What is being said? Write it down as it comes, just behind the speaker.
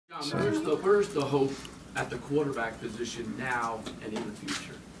So. Where's the hope at the quarterback position now and in the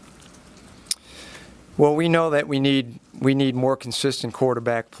future? Well, we know that we need more consistent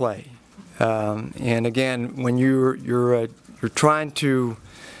quarterback play, and again, when you're trying to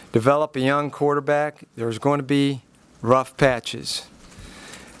develop a young quarterback, there's going to be rough patches,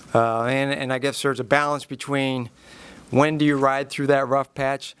 and I guess there's a balance between when do you ride through that rough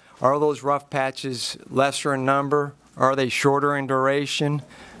patch. Are those rough patches lesser in number? Are they shorter in duration?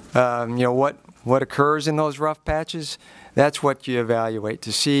 What occurs in those rough patches? That's what you evaluate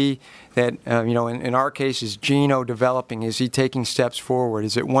to see that, in our case, is Gino developing? Is he taking steps forward?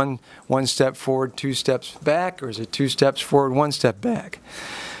 Is it one step forward, 2 steps back, or is it 2 steps forward, 1 step back?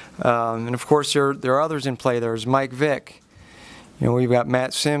 And of course, there are others in play. There's Mike Vick. We've got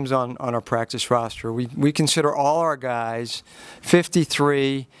Matt Sims on our practice roster. We consider all our guys,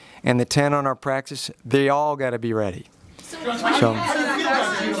 53 and the 10 on our practice, they all got to be ready. Hold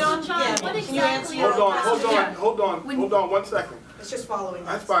on 1 second. It's just following.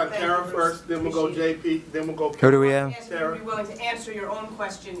 That's fine. Tara first, then we'll go JP, then we'll go. Who do we have? Tara. Be willing to answer your own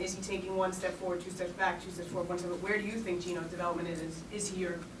question. Is he taking 1 step forward, 2 steps back, 2 steps forward, 1 step back? Where do you think Gino's development is? Is he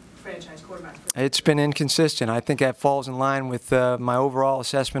your franchise quarterback? It's been inconsistent. I think that falls in line with my overall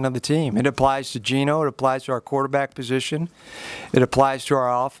assessment of the team. It applies to Gino. It applies to our quarterback position. It applies to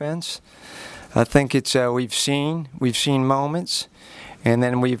our offense. I think it's we've seen moments, and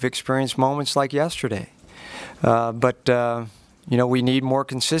then we've experienced moments like yesterday. But we need more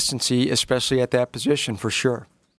consistency, especially at that position, for sure.